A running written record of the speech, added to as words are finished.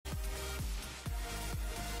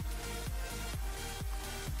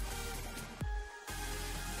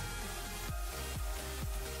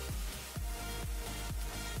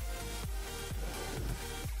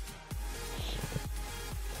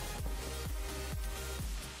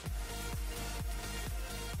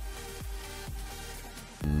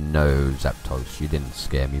No, Zapdos, you didn't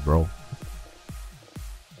scare me, bro.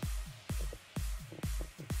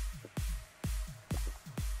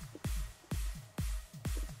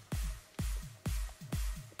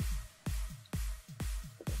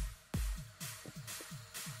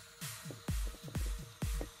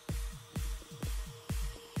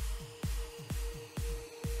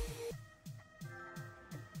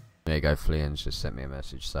 There you go, Fleon's just sent me a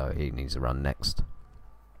message, so he needs to run next.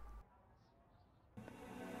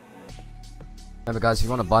 Remember guys, if you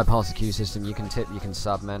want to bypass the queue system, you can tip, you can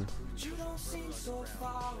sub, man.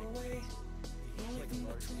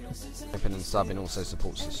 Tipping and subbing also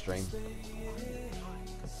supports the stream.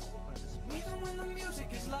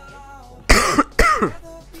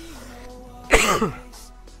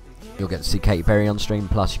 You'll get to see Katy Perry on stream,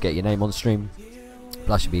 plus you get your name on stream,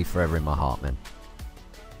 plus you'll be forever in my heart, man.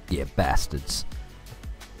 Yeah, bastards.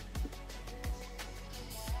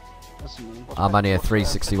 I'm only a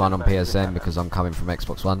 361 on PSN because I'm coming from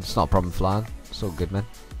Xbox One. It's not a problem flying. It's all good, man.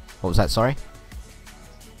 What was that, sorry?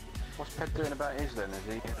 What's Ped doing about his then?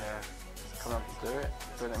 Is he come up and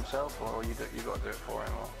do it himself, or you got to do it for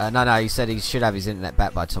him? Or? No, he said he should have his internet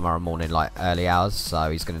back by tomorrow morning, like early hours,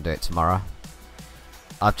 so he's going to do it tomorrow.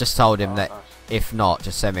 I've just told him that if not,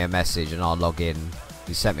 just send me a message and I'll log in.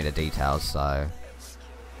 He sent me the details, so...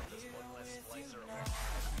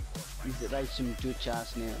 Write some two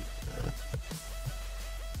chats name.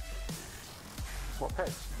 What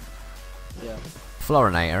pets? Yeah.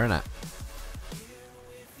 Florinator, innit?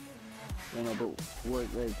 No, but what,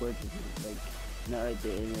 like, not right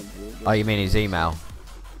there. Oh, you mean his email?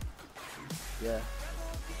 Yeah.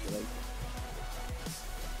 So, like,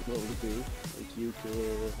 what would it be? Like, UK.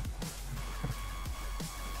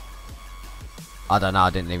 I don't know, I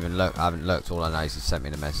didn't even look. I haven't looked. All I know is he sent me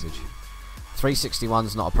the message.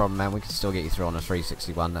 361's not a problem, man. We can still get you through on a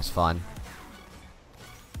 361. That's fine.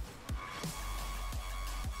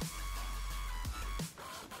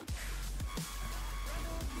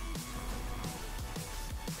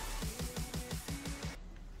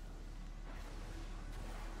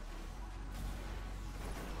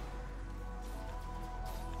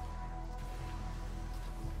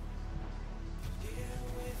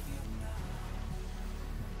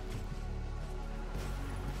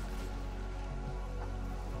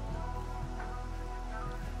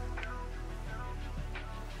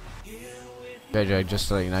 JJ, just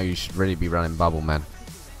so you know, you should really be running bubble, man.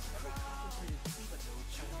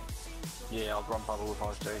 Yeah, I'll run bubble with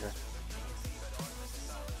JJ.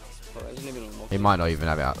 He might not even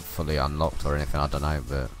have it fully unlocked or anything, I don't know,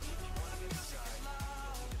 but...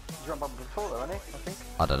 He's run bubble before though, hasn't he? I think.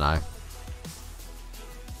 I don't know.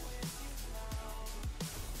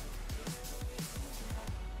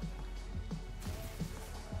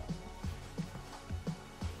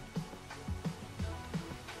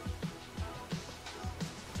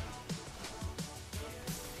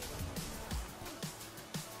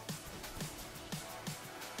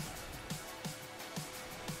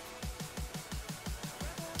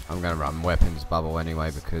 I'm going to run weapons bubble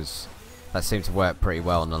anyway because that seemed to work pretty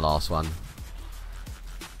well on the last one.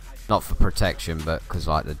 Not for protection, but because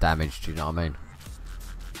like the damage, do you know what I mean?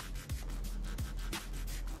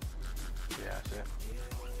 Yeah, that's it.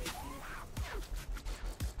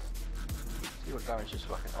 See what damage this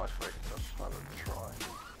fucking Icebreaker does. I'll try.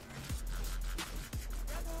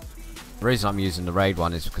 The reason I'm using the raid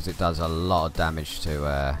one is because it does a lot of damage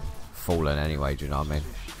to Fallen anyway, do you know what I mean?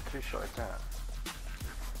 Two shot it down.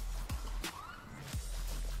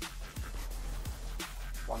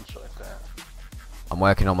 One shot it down. I'm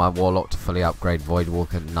working on my Warlock to fully upgrade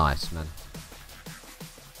Voidwalker. Nice, man.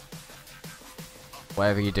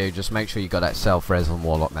 Whatever you do, just make sure you got that self-res on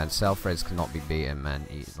Warlock, man. Self-res cannot be beaten, man.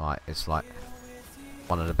 It's like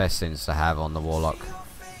one of the best things to have on the Warlock.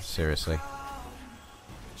 Seriously.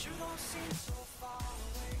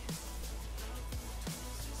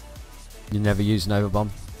 You never use Nova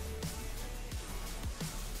Bomb?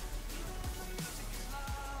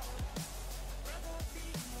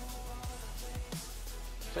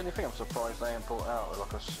 The only thing I'm surprised they ain't brought out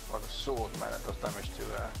like a sword, man, that does damage to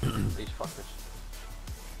these fuckers.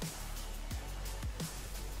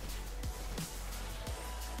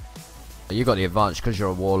 You got the advantage because you're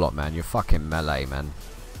a Warlock, man. You're fucking melee, man,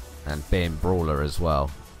 and being brawler as well.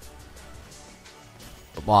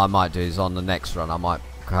 But what I might do is on the next run, I might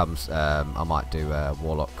do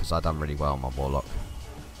Warlock because I've done really well on my Warlock.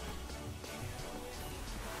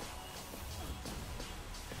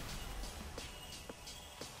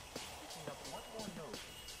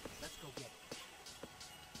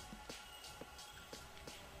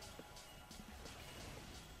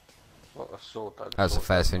 What a sword though. That's the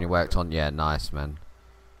first thing you worked on. Yeah, nice, man.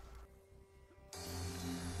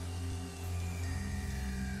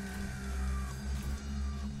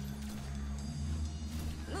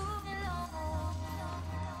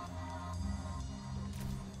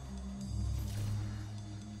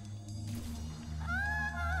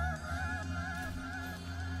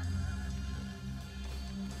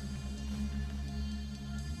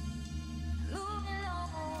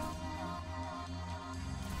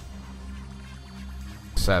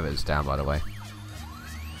 servers down, by the way.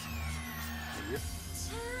 Yep.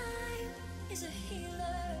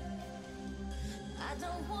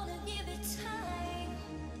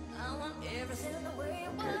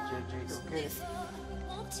 Get it, JJ, go get it.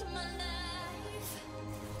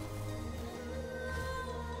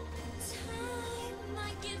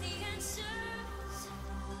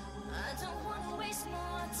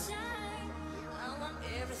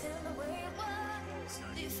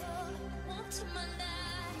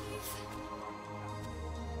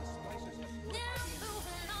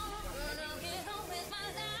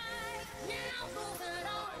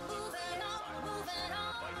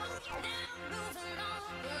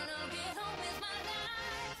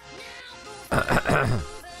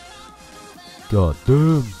 God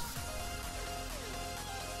damn.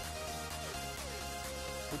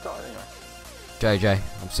 Who died anyway? JJ,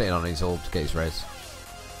 I'm sitting on his orb to get his res.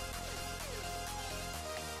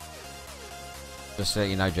 Just so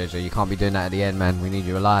you know, JJ, you can't be doing that at the end, man. We need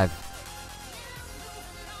you alive.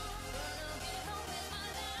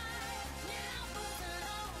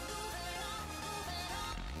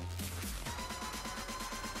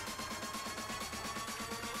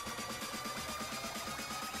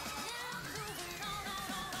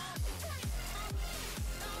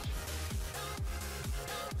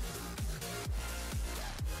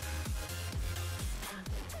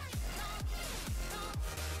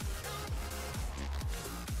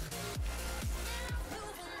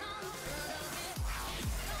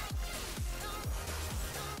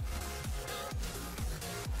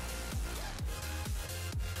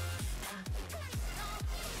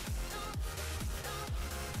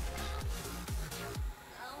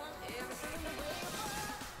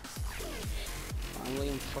 I'm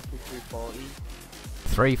laying fucking 340.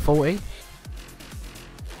 340?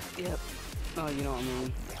 Yep. Oh, you know what I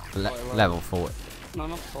mean. Level 40. No,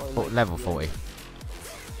 not 40. Level 40.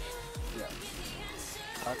 Yeah.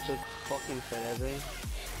 That took fucking forever.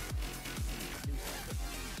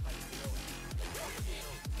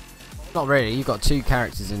 Not really, you got 2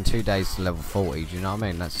 characters in 2 days to level 40, do you know what I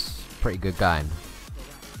mean? That's pretty good going.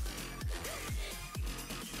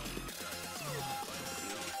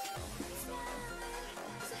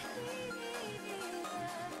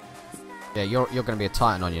 Yeah, you're gonna be a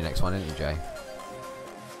Titan on your next one, aren't you, Jay?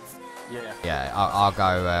 Yeah. Yeah, I'll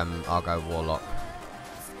go Warlock.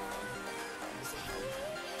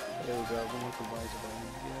 There we go, we need to buy it.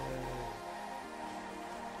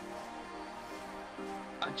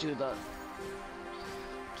 I do that.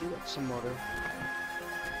 Do that some water.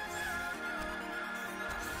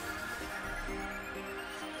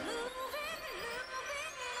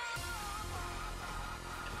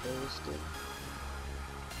 Thursday.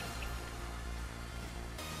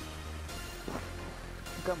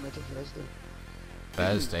 Got me to Thursday.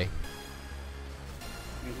 Thursday?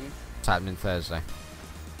 What's happening Thursday?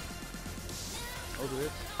 I'll do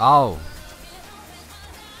it. Oh!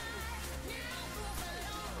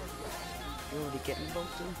 You're already getting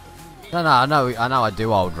both too? No, I know I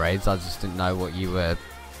do old raids, I just didn't know what you were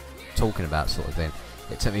talking about, sort of thing.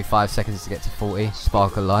 It took me 5 seconds to get to 40.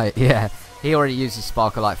 Sparkle Light, yeah. He already uses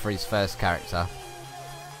Sparkle Light for his first character.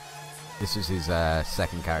 This was his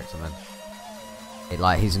second character, man.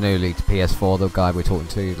 He's newly to PS4, the guy we're talking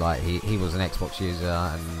to, like, he was an Xbox user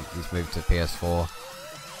and he's moved to PS4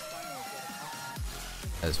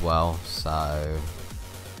 as well, so,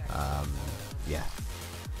 yeah.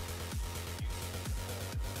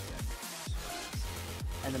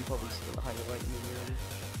 And then probably still a higher rating than you already.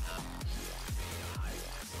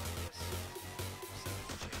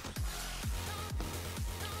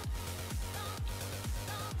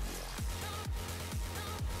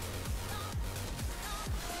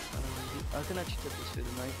 I can actually take this through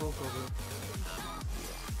the Nightfall probably.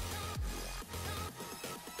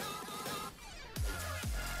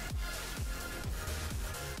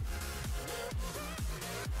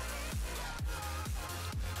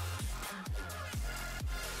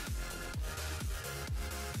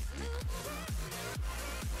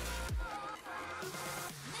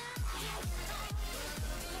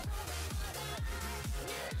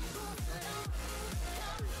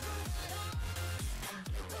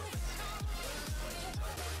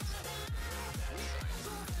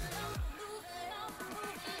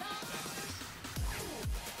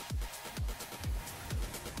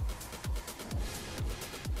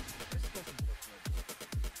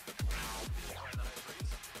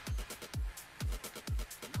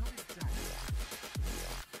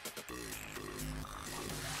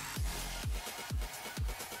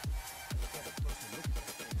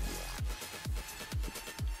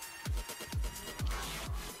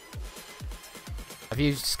 Have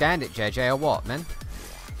you scanned it, JJ, or what, man?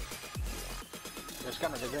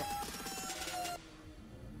 scanner, did you?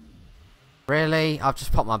 Really? I've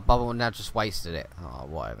just popped my bubble and now just wasted it. Oh,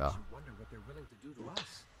 whatever. Wonder what they're willing to do to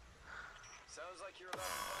us. Sounds like you're about to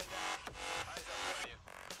find out. Eyes up on you.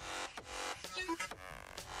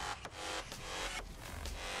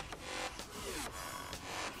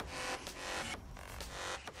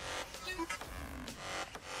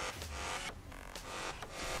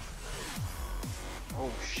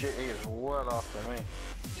 Oh shit, he is well after me.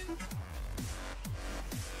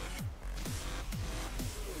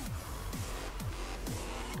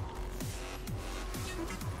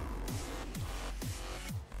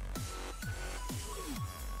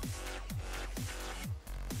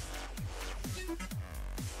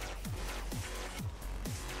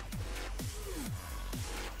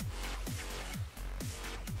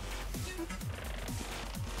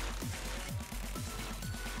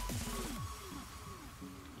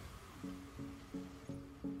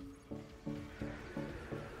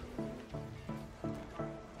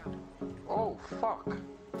 Oh fuck!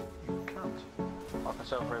 You can't. I can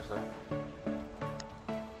self-res though.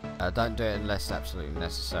 Don't do it unless absolutely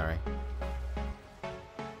necessary.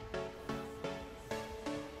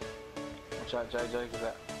 Watch out, JJ, get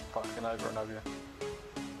that fucking over and over you.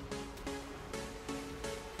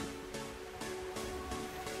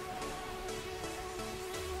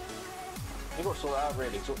 You got to sort that out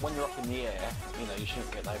really, so when you're up in the air, you know, you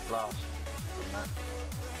shouldn't get no blast from that.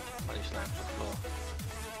 When he snaps the floor.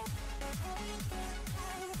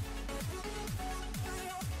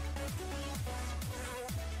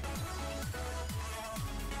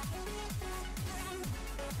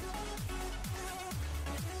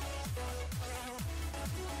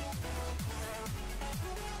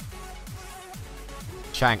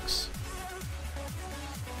 Shanks.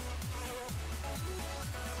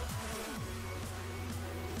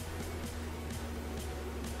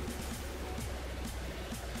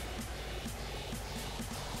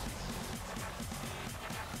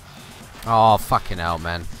 Oh, fucking hell,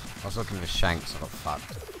 man. I was looking for Shanks. I got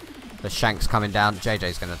fucked. The Shanks coming down.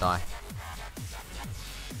 JJ's gonna die.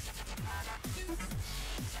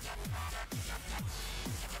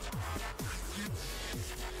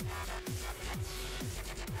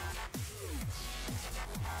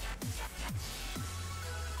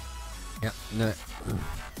 Yep, no.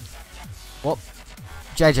 What?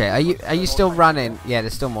 JJ, are you still running? Yeah,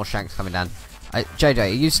 there's still more Shanks coming down. JJ, are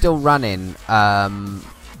you still running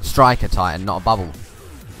Striker Titan, not a bubble?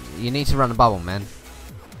 You need to run a bubble, man.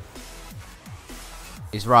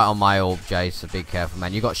 He's right on my orb, Jay, so be careful,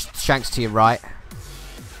 man. You got Shanks to your right.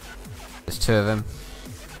 There's two of them.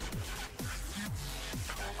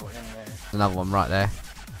 There's another one right there.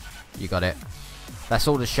 You got it. That's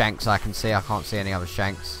all the Shanks I can see. I can't see any other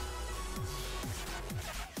Shanks.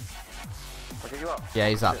 You up? Yeah,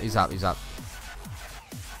 he's up, he's up, he's up.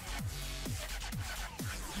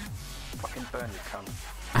 Fucking burn you cunt.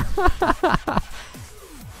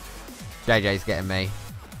 JJ's getting me.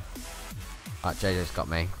 Right, JJ's got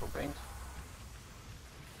me. Cool beans.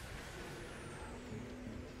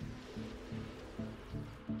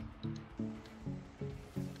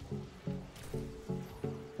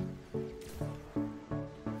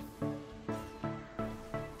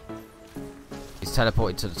 He's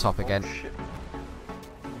teleported to the top again. Oh, shit.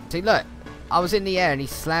 See, look, I was in the air and he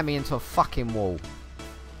slammed me into a fucking wall.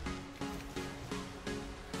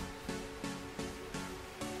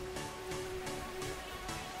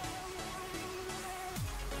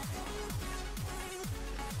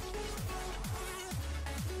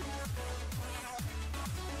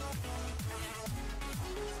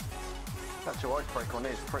 That's your Icebreaker on it,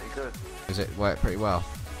 it's pretty good. Does it work pretty well?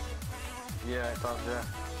 Yeah, it does, yeah.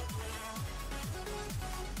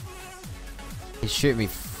 He's shooting me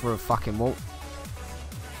through a fucking wall.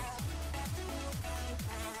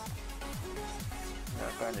 Yeah,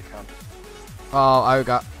 burn you cunt. Oh,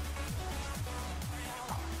 Ogre.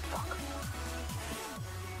 Fuck.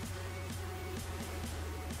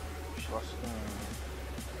 She lost.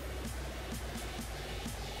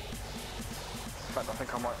 In fact, I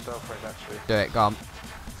think I might self-res actually. Do it, go on.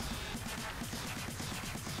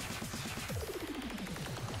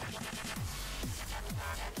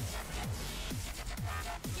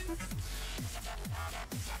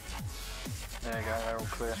 There you go, they're all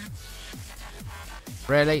clear.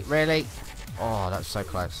 Really? Really? Oh, that's so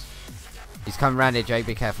close. He's coming round here, Jay.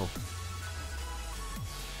 Be careful.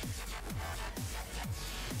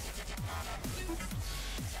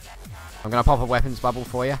 I'm going to pop a weapons bubble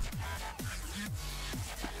for you.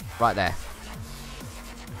 Right there.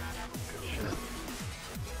 Good shit.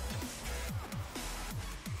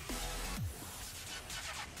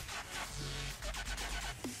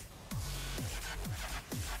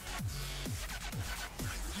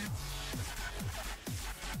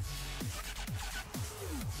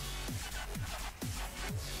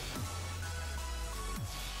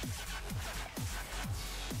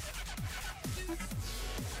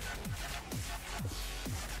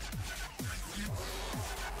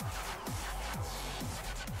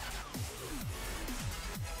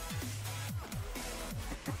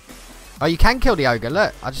 Oh, you can kill the ogre.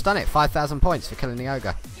 Look, I just done it. 5,000 points for killing the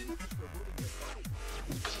ogre.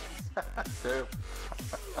 Damn.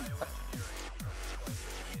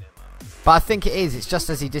 But I think it is. It's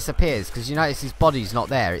just as he disappears, because you notice his body's not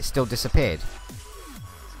there. It's still disappeared.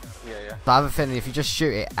 Yeah, yeah. So I have a feeling if you just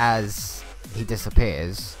shoot it as he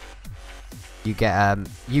disappears, you get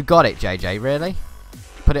you got it, JJ. Really?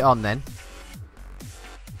 Put it on then.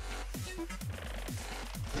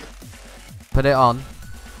 Put it on.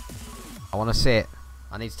 I want to see it.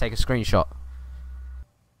 I need to take a screenshot.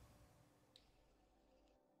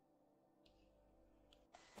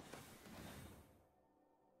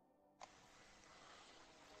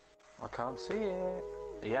 I can't see it.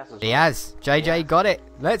 He has. As He well. has. JJ Yeah. got it.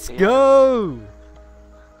 Let's He go.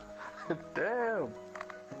 Damn.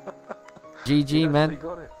 GG, He man. actually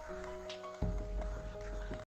got it.